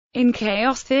In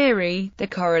chaos theory, the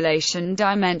correlation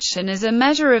dimension is a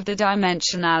measure of the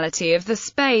dimensionality of the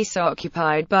space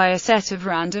occupied by a set of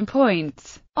random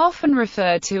points, often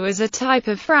referred to as a type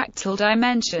of fractal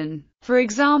dimension. For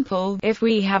example, if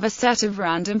we have a set of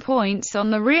random points on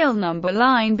the real number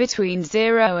line between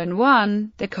 0 and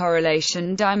 1, the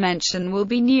correlation dimension will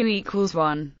be nu equals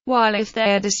 1, while if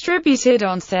they are distributed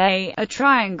on, say, a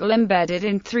triangle embedded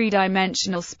in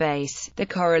three-dimensional space, the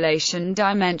correlation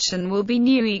dimension will be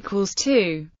nu equals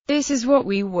 2. This is what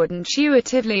we would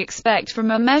intuitively expect from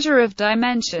a measure of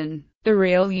dimension. The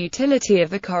real utility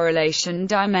of the correlation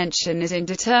dimension is in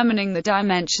determining the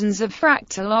dimensions of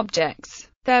fractal objects.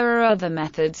 There are other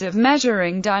methods of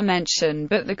measuring dimension,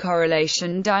 but the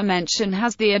correlation dimension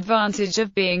has the advantage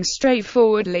of being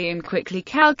straightforwardly and quickly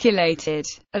calculated,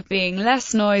 of being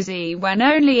less noisy when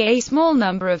only a small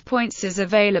number of points is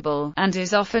available, and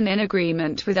is often in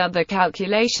agreement with other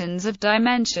calculations of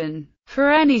dimension. For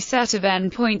any set of n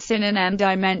points in an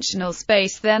m-dimensional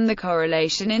space, then the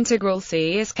correlation integral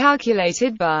C is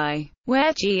calculated by,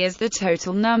 where G is the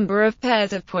total number of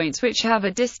pairs of points which have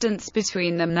a distance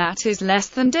between them that is less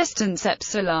than distance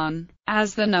epsilon.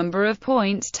 As the number of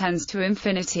points tends to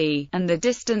infinity, and the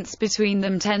distance between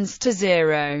them tends to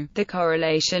 0, the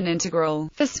correlation integral,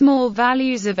 for small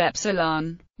values of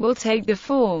epsilon, will take the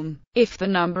form, if the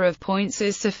number of points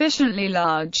is sufficiently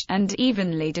large, and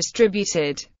evenly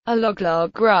distributed, a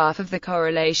log-log graph of the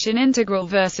correlation integral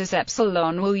versus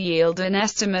epsilon will yield an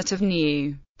estimate of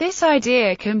nu. This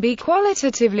idea can be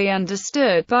qualitatively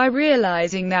understood by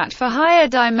realizing that for higher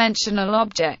dimensional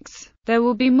objects, there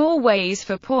will be more ways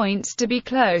for points to be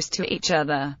close to each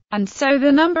other, and so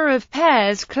the number of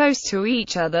pairs close to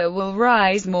each other will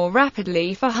rise more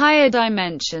rapidly for higher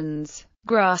dimensions.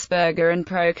 Grasberger and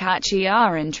Procacci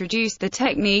introduced the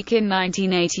technique in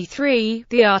 1983.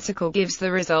 The article gives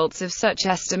the results of such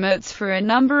estimates for a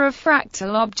number of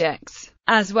fractal objects,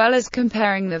 as well as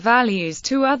comparing the values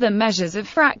to other measures of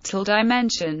fractal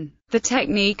dimension. The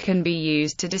technique can be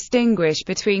used to distinguish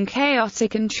between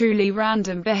chaotic and truly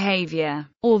random behavior,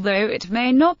 although it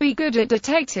may not be good at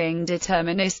detecting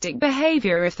deterministic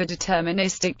behavior if the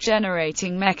deterministic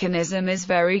generating mechanism is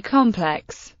very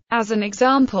complex. As an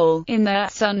example, in the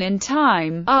Sun in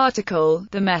Time article,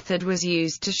 the method was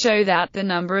used to show that the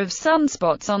number of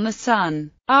sunspots on the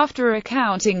Sun, after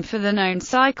accounting for the known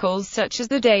cycles such as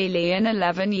the daily and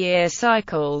 11-year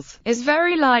cycles, is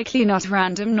very likely not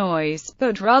random noise,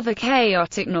 but rather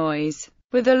chaotic noise,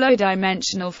 with a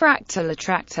low-dimensional fractal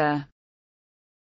attractor.